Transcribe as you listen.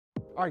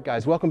All right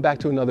guys, welcome back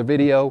to another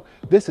video.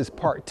 This is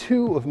part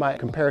 2 of my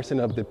comparison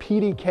of the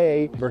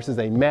PDK versus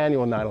a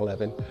manual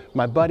 911.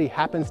 My buddy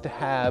happens to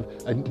have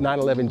a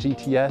 911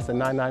 GTS, a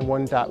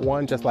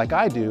 991.1, just like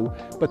I do,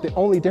 but the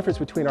only difference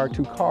between our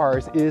two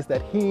cars is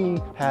that he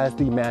has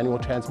the manual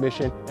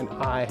transmission and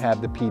I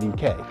have the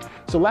PDK.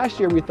 So last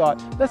year we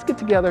thought, let's get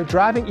together,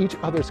 driving each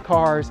other's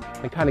cars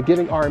and kind of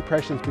giving our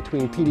impressions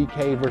between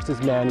PDK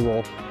versus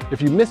manual.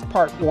 If you missed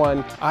part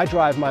 1, I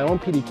drive my own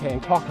PDK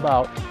and talk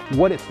about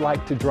what it's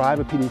like to drive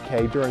a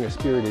PDK during a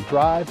spirited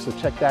drive, so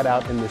check that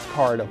out in this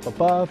card up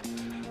above.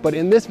 But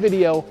in this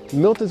video,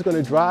 Milton's going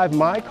to drive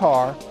my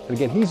car, and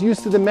again, he's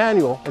used to the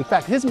manual. In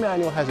fact, his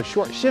manual has a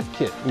short shift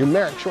kit,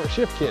 numeric short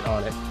shift kit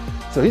on it.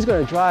 So he's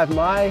going to drive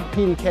my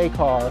PDK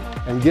car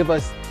and give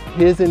us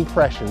his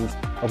impressions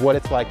of what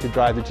it's like to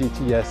drive the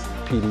GTS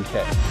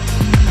PDK.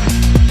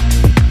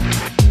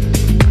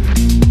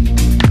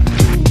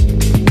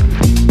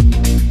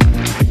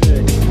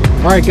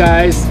 All right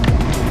guys,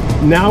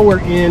 now we're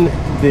in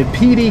the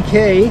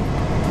PDK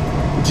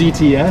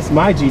GTS,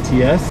 my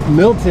GTS.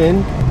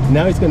 Milton,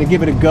 now he's going to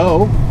give it a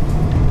go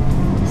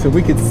so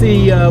we could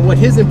see what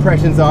his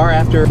impressions are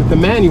after the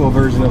manual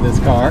version of this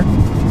car.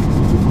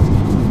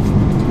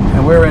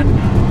 And we're in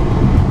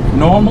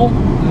normal,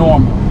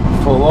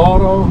 full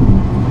auto,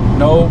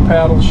 no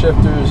paddle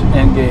shifters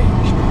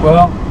engaged.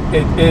 Well,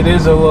 it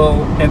is a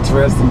little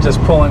interesting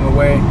just pulling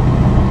away,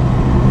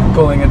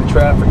 pulling into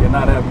traffic and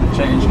not having to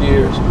change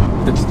gears.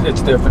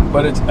 It's different,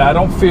 but I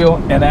don't feel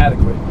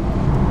inadequate.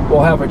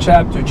 We'll have a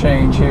chapter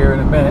change here in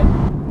a minute.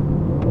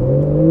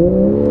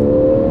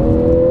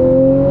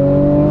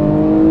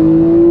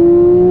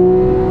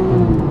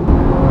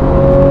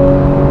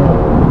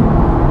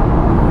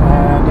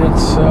 And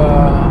it's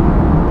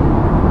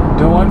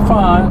doing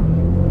fine.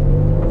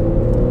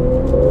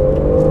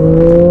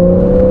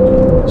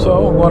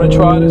 So we're going to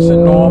try this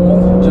in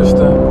normal just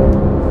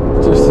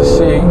to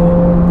see.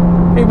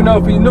 Even though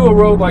if you knew a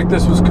road like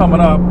this was coming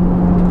up,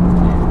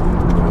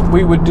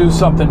 we would do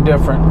something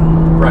different.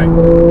 Right.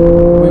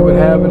 We would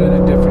have it in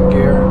a different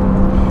gear.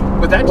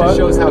 But that just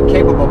shows how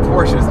capable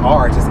Porsches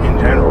are just in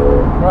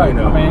general. Right. You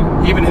know, I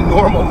mean, even in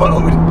normal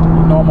mode.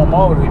 Normal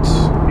mode, it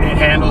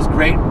handles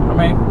great. I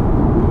mean,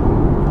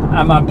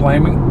 I'm not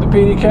blaming the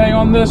PDK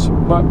on this,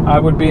 but I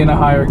would be in a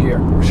higher gear.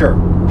 Sure.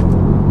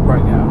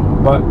 Right now.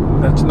 But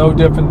that's no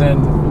different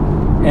than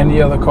any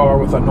other car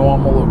with a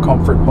normal or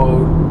comfort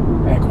mode.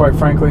 And quite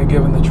frankly,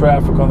 given the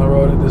traffic on the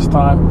road at this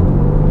time,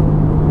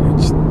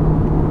 it's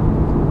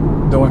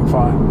doing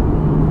fine.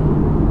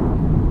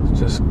 It's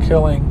just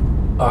killing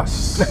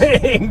us.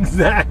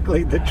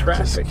 Exactly, the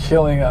traffic. Just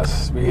killing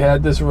us. We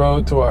had this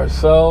road to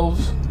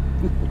ourselves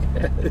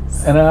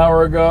yes. An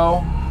hour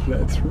ago.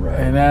 That's right.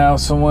 And now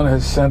someone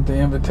has sent the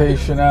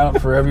invitation out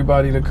for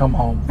everybody to come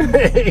home.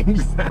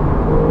 Exactly.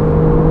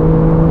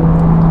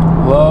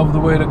 Love the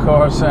way the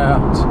car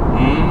sounds.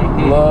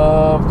 Mm-hmm.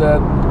 Love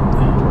that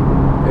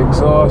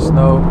exhaust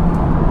note.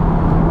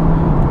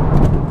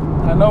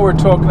 I know we're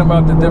talking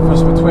about the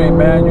difference between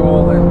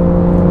manual and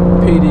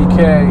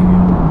PDK,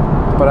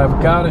 but I've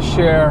got to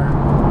share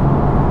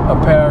a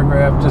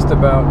paragraph just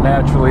about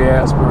naturally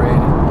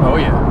aspirated. Oh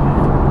yeah.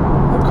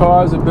 The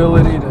car's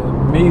ability to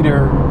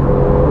meter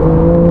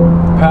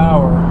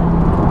power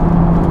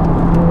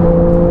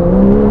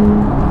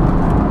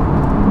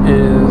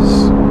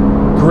is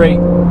great.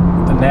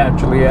 The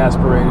naturally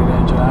aspirated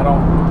engine. I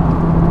don't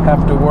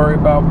have to worry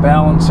about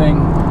balancing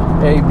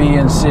A, B,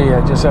 and C.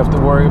 I just have to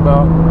worry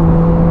about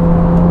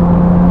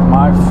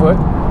my foot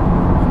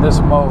in this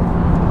mode.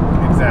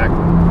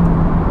 Exactly.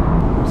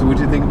 So what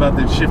do you think about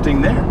the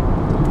shifting there?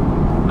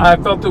 I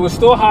felt it was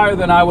still higher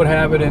than I would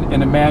have it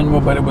in a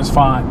manual, but it was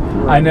fine.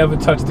 Right. I never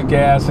touched the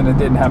gas and it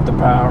didn't have the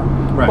power.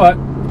 Right. But,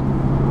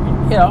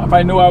 you know, if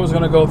I knew I was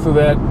going to go through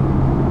that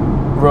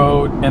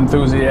road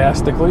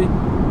enthusiastically,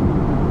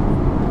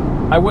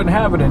 I wouldn't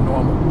have it in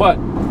normal. But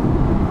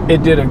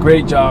it did a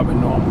great job in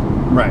normal.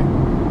 Right.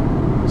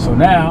 So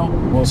now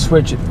we'll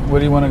switch it. What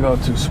do you want to go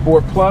to?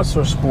 Sport Plus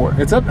or Sport?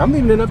 It's up. I'm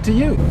leaving it up to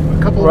you. A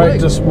couple right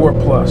of to Sport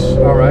Plus.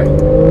 All right.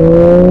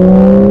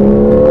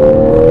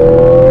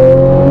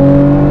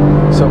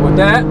 So with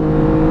that,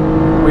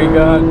 we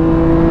got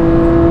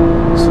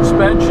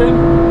suspension,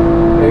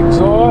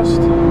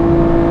 exhaust,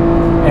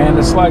 and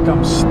it's like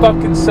I'm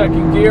stuck in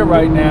second gear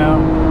right now.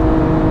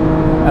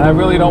 And I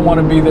really don't want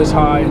to be this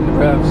high in the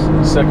revs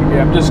in second gear.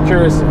 I'm just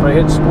curious if I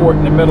hit Sport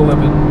in the middle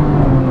of it.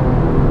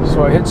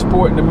 So I hit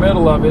Sport in the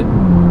middle of it,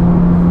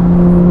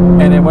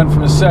 and it went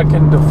from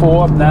second to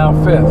fourth, now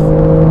fifth.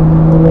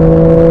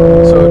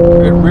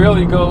 So it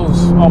really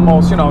goes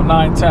almost, you know,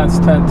 9/10,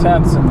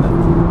 10/10,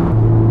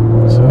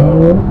 and so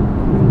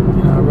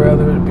you know, I'd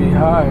rather it be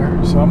higher.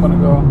 So I'm gonna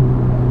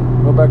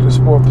go back to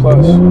Sport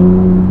Plus.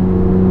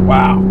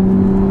 Wow.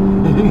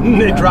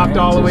 It dropped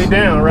all the way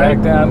down, right?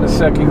 Back down to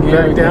second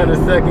gear. Back down to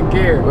second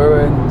gear.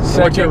 We're in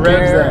second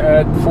gear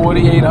at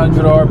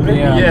 4,800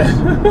 RPM. Yeah.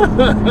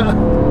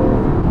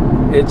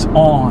 It's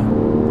on.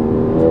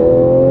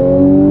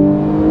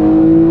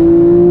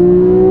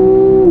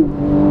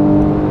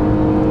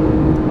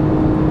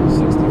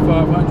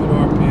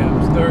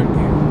 third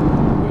gear.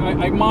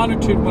 I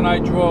monitored when I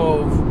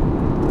drove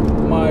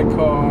my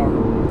car.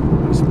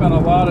 I spent a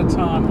lot of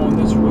time on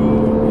this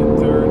road in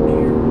third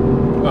gear.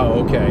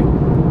 Oh, okay. You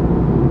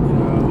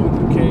know,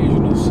 an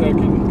occasional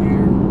second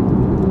gear.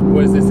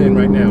 What is this in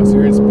right now? So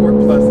you're in Sport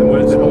Plus, and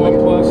what is it Sport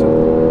holding? Plus,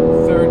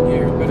 third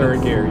gear.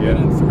 Third gear, yeah.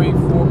 Been in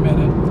 3-4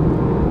 minutes.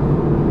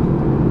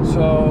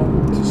 So,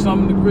 to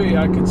some degree,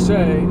 I could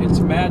say it's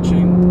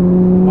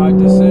matching my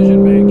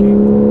decision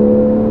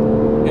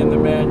making in the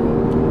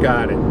manual.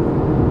 Got it.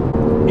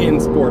 In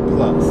Sport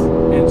Plus.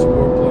 In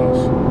Sport Plus.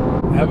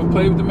 I haven't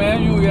played with the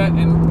manual yet,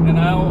 and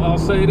I'll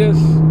say this.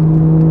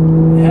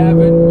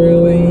 Haven't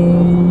really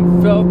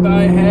felt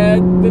I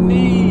had the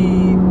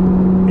need.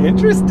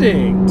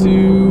 Interesting.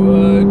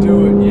 To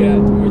do it yet,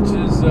 which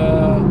is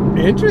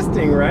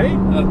interesting, right?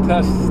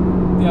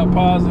 a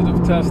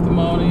positive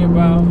testimony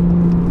about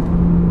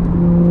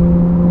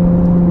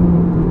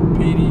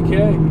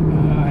PDK.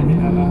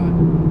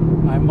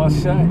 I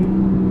must say. I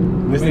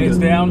mean, it's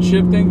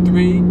downshifting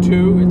 3,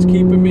 2. It's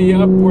keeping me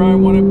up where I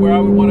would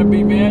want to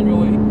be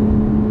manually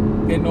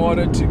in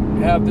order to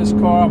have this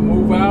car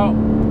move out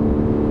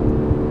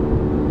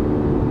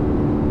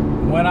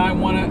when I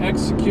want to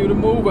execute a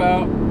move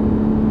out.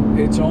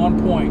 It's on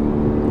point.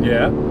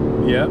 Yeah.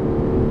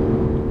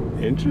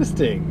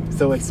 Interesting.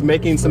 So it's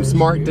making some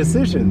smart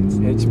decisions.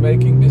 It's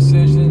making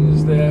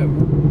decisions that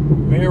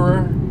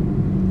mirror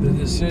the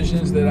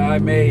decisions that I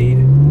made.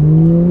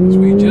 Because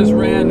we just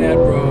ran that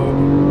road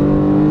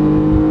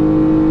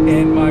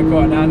in my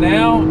car.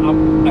 Now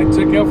I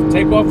take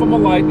off from a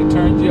light that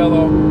turns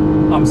yellow.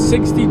 I'm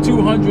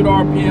 6,200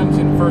 RPMs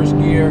in first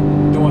gear,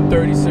 doing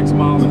 36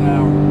 miles an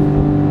hour.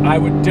 I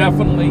would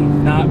definitely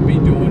not be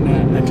doing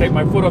that. I take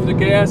my foot off the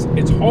gas,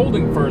 it's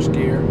holding first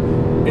gear.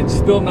 It's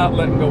still not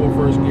letting go of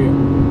first gear.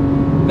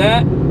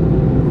 That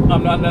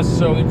I'm not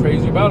necessarily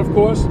crazy about, of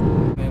course,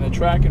 in a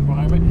track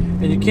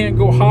environment. And you can't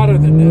go hotter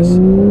than this.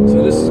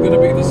 So this is going to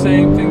be the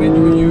same thing that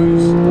you would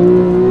use.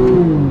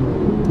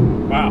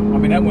 Wow, I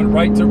mean, that went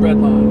right to red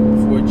line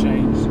before it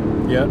changed.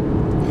 Yep.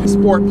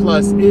 Sport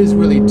Plus is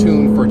really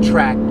tuned for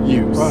track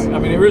use. Right, I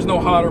mean, there is no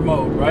hotter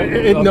mode, right?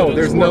 No,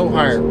 there's no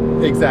higher.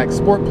 Exact.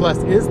 Sport Plus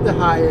is the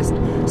highest,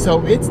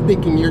 so it's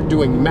thinking you're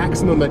doing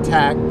maximum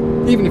attack,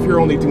 even if you're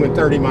only doing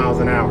 30 miles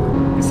an hour.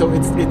 So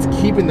it's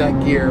keeping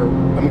that gear,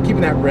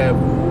 keeping that rev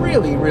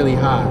really, really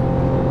high.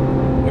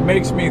 It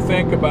makes me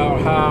think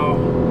about how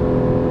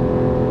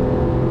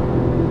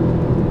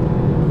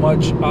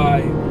much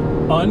I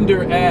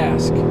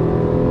under-ask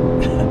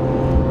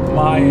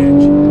my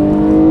engine.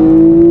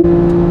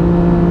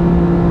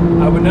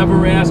 I would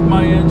never ask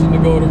my engine to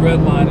go to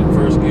red line in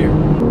first gear.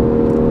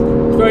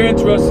 It's very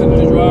interesting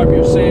to drive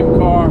your same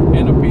car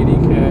in a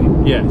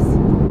PDK. Yes.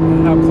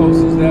 How close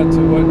is that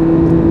to what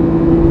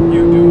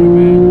you do to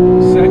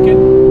manual? Second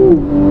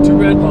to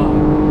red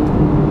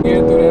line.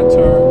 Can't do that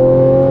turn.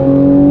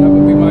 That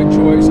would be my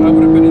choice. I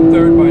would have been in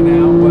third by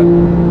now, but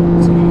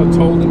it's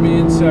holding me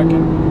in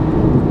second.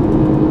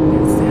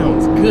 It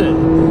sounds good.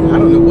 I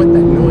don't know what that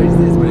noise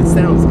is, but it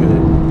sounds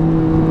good.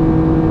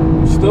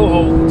 Still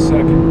holding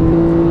second.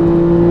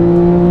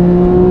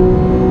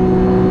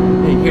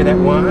 Hey, you hear that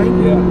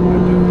whine? Yeah, I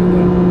do hear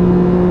that.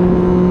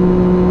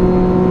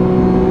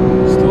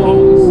 Still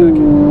holding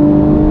second.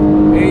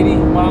 80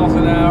 miles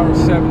an hour,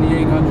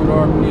 7,800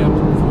 RPMs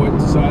before it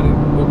decided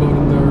we'll go to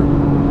third.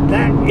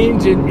 That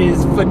engine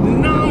is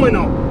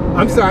phenomenal.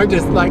 I'm sorry, I'm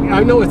just like,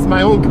 I know it's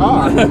my own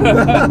car,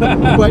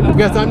 but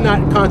because I'm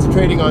not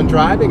concentrating on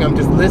driving, I'm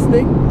just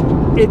listening,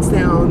 it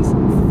sounds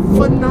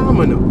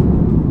phenomenal.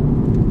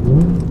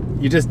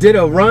 You just did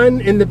a run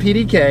in the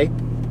PDK.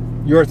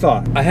 Your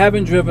thought? I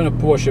haven't driven a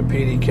Porsche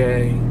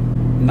PDK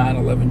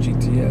 911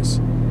 GTS.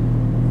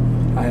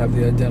 I have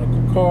the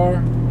identical car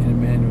in a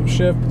manual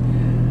shift.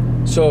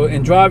 So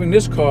in driving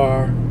this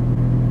car,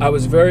 I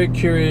was very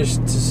curious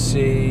to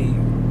see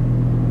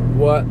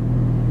what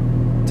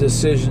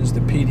decisions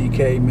the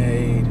PDK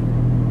made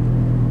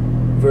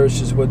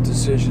versus what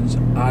decisions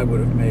I would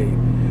have made.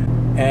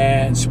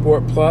 And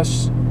Sport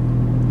Plus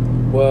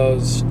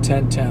was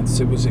 10/10ths.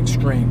 It was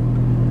extreme.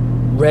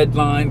 Red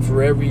line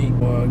for every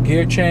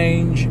gear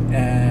change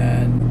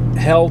and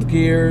held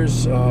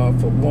gears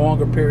for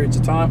longer periods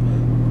of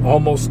time,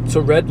 almost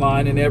to red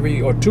line in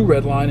every, or to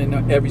red line in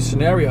every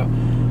scenario.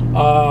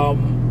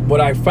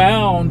 What I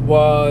found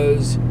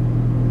was,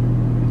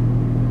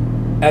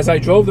 as I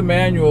drove the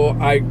manual,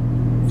 I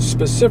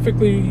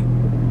specifically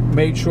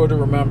made sure to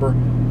remember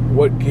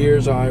what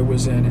gears I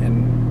was in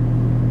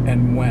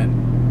and when.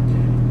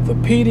 The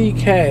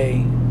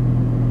PDK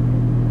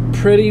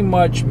pretty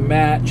much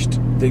matched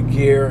the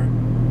gear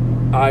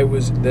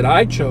that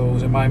I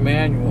chose in my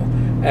manual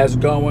as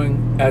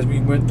we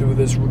went through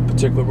this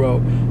particular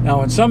road.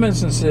 Now, in some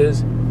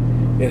instances,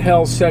 it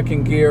held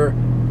second gear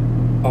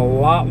a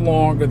lot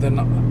longer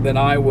than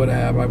I would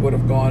have. I would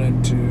have gone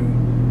into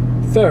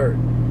third.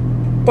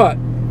 But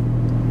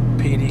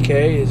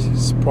PDK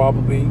is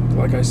probably,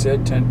 like I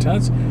said,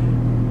 10/10ths.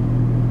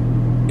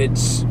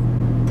 It's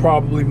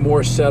probably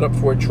more set up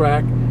for a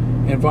track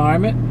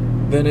environment.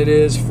 than it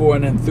is for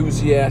an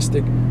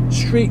enthusiastic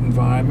street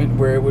environment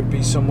where it would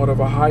be somewhat of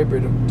a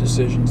hybrid of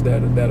decisions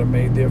that are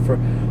made there for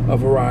a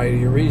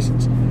variety of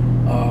reasons.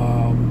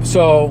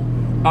 So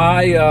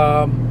I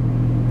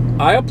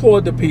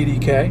applaud the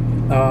PDK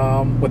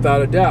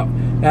without a doubt.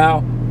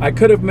 Now, I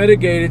could have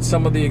mitigated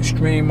some of the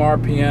extreme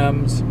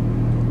RPMs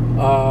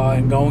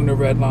and going to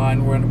red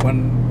line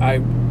when I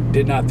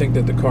did not think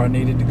that the car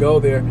needed to go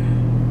there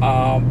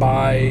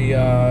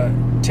by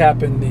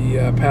tapping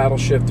the paddle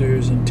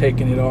shifters and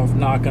taking it off,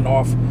 knocking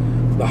off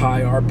the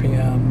high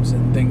RPMs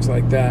and things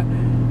like that.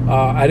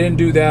 I didn't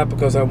do that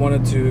because I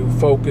wanted to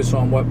focus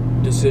on what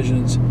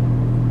decisions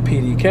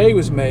PDK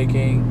was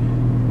making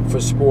for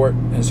Sport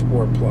and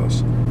Sport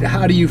Plus.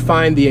 How do you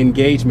find the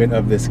engagement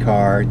of this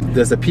car?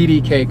 Does a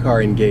PDK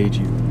car engage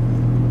you?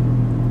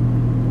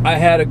 I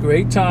had a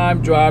great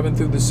time driving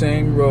through the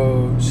same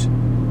roads.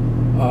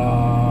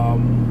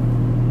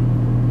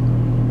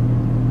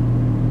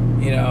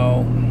 You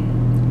know,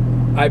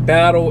 I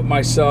battle with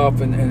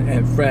myself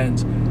and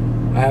friends.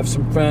 I have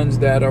some friends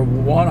that are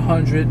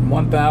 100,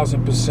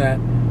 1000%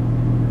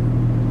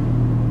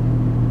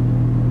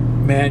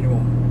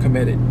 manual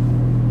committed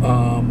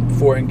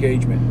for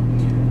engagement.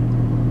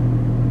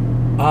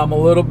 I'm a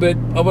little bit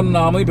of an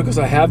anomaly because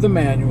I have the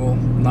manual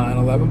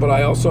 911, but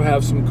I also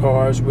have some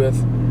cars with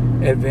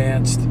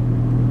advanced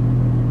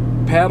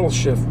paddle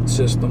shift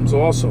systems,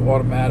 also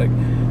automatic.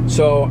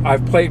 So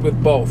I've played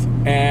with both,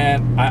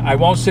 and I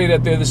won't say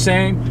that they're the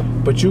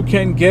same, but you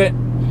can get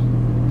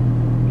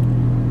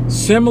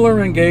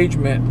similar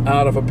engagement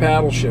out of a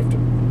paddle shifter.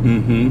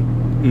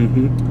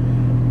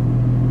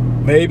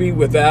 Maybe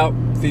without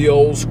the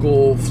old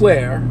school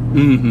flair,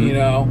 you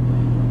know,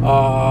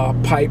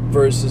 pipe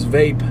versus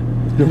vape.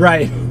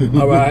 Right.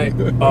 All right.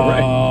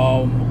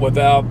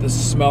 Without the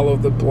smell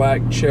of the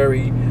black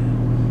cherry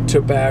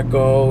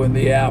tobacco and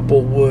the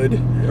apple wood,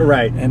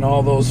 right, and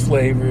all those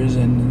flavors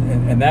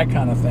and that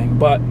kind of thing.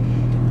 But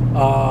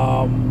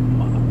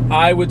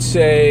I would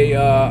say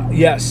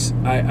yes,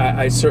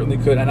 I certainly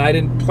could, and I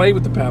didn't play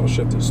with the paddle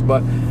shifters,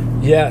 but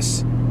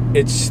yes,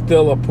 it's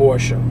still a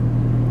Porsche,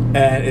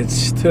 and it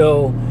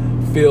still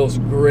feels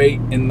great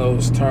in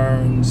those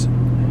turns.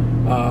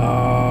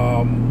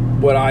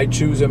 Would I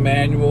choose a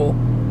manual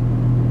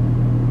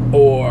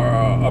or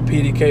a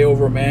PDK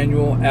over a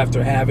manual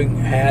after having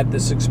had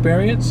this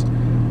experience?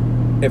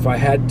 If I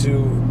had to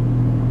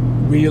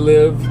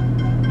relive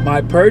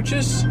my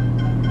purchase,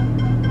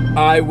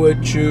 I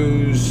would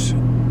choose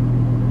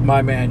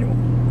my manual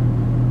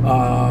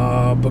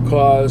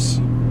because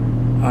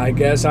I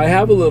guess I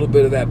have a little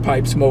bit of that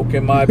pipe smoke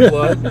in my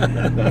blood,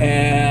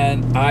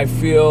 and I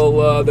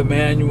feel the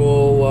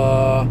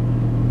manual,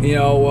 you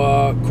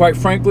know, quite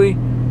frankly,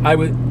 I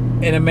would,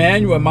 in a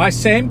manual, in my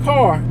same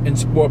car in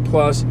Sport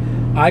Plus,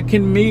 I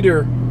can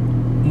meter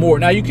more.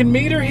 Now you can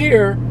meter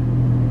here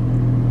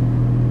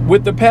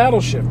with the paddle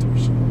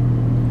shifters.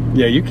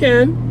 Yeah, you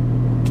can.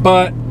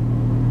 But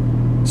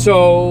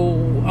so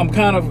I'm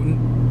kind of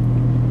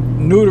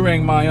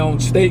neutering my own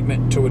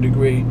statement to a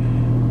degree.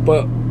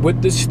 But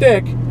with the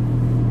stick,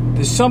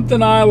 there's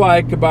something I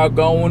like about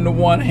going to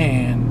one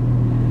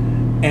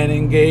hand and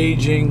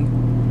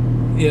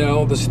engaging, you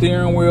know, the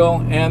steering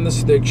wheel and the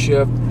stick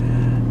shift,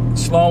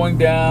 slowing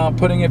down,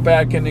 putting it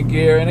back into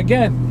gear. And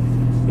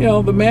again, you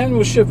know, the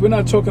manual shift, we're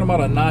not talking about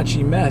a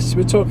notchy mess.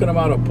 We're talking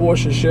about a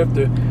Porsche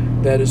shifter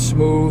that is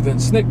smooth and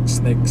snick,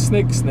 snick,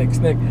 snick, snick,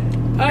 snick.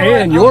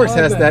 And yours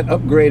has that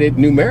upgraded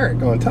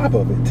numeric on top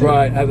of it too.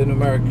 Right, I have the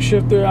numeric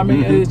shifter. I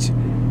mean,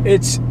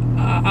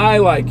 I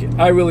like it.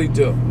 I really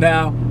do.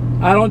 Now,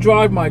 I don't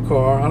drive my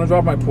car. I don't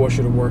drive my Porsche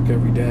to work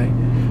every day.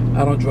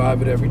 I don't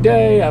drive it every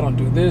day. I don't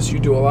do this. You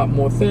do a lot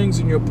more things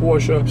in your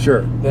Porsche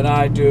than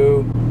I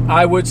do.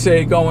 I would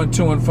say going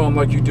to and from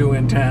like you do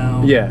in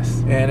town.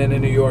 Yes. And in the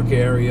New York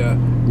area.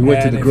 We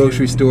went to the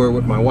grocery store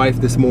with my wife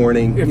this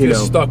morning. If you're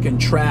stuck in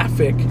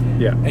traffic,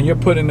 and you're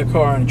putting the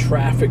car in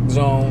traffic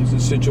zones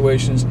and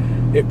situations,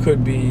 it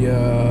could be,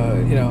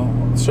 you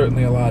know,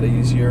 certainly a lot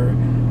easier.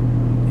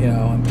 You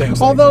know, and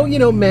things Although, like that. you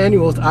know,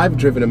 manuals, I've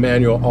driven a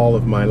manual all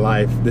of my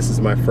life. This is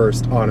my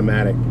first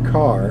automatic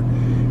car.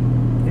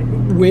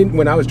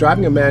 When I was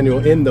driving a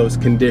manual in those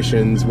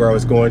conditions where I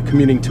was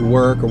commuting to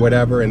work or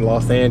whatever in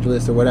Los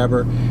Angeles or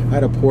whatever, I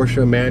had a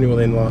Porsche manual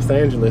in Los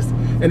Angeles,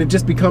 and it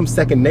just becomes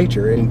second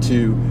nature. And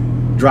to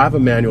drive a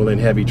manual in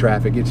heavy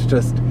traffic, it's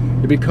just,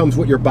 it becomes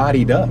what your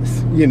body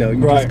does. You know,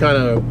 you just kind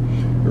of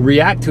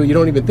react to it. You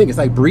don't even think. It's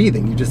like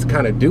breathing. You just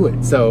kind of do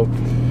it. So.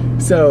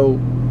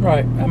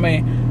 Right. I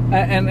mean,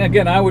 and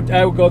again, I would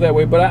go that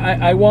way, but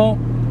I won't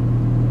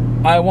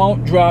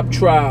drop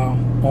trowel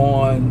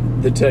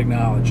on the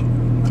technology.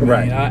 I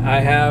mean, I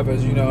have,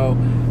 as you know,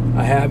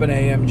 I have an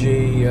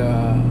AMG,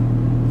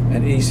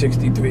 an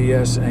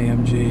E63S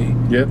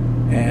AMG. Yep.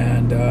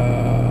 And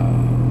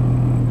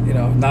you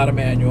know, not a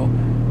manual.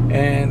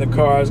 And the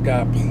car's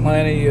got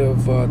plenty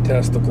of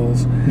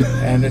testicles,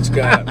 and it's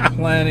got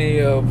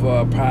plenty of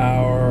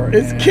power.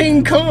 It's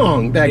King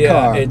Kong, that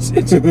car. It's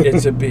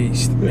a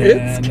beast.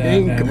 It's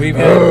King Kong.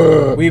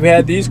 And we've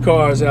had these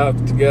cars out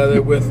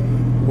together with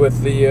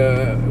with the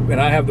and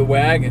I have the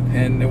wagon,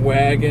 and the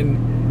wagon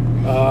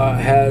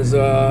has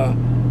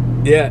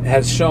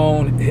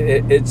shown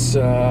its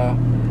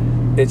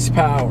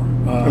power.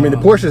 I mean, the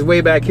Porsche is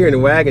way back here, and the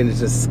wagon is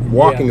just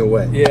walking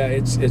away. Yeah,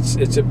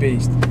 it's a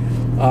beast.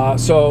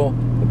 So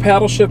the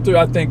paddle shifter,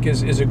 I think,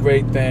 is a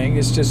great thing.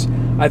 It's just,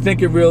 I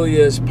think it really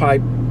is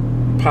pipe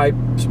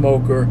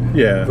smoker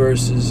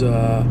versus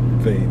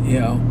vape. You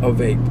know, a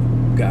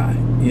vape guy.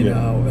 You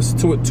know, it's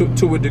to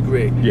a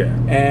degree. Yeah.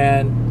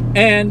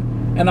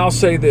 And I'll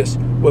say this: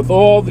 with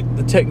all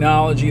the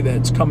technology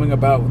that's coming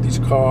about with these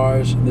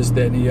cars, and this,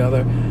 that, and the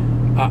other,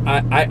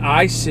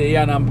 I see,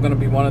 and I'm going to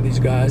be one of these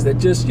guys that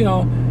just, you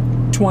know,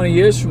 20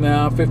 years from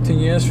now, 15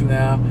 years from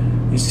now,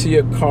 you see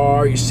a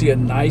car, you see a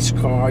nice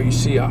car, you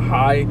see a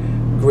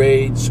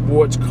high-grade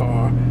sports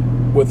car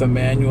with a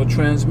manual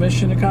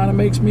transmission. It kind of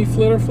makes me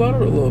flutter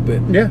a little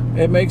bit. Yeah.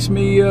 It makes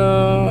me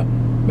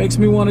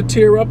want to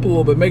tear up a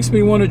little bit. Makes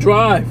me want to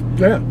drive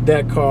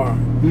that car.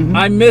 Mm-hmm.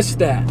 I miss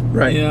that.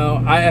 Right. You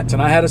know, I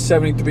had a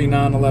 73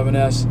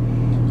 911S,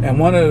 and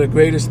one of the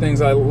greatest things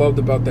I loved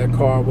about that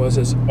car was,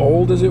 as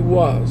old as it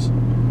was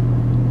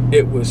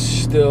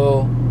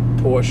still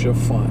Porsche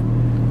fun.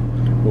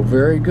 Well,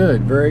 very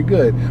good, very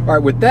good. All right,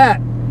 with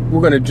that,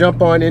 we're going to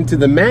jump on into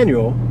the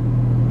manual.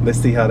 Let's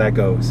see how that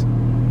goes.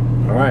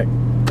 All right.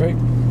 Great.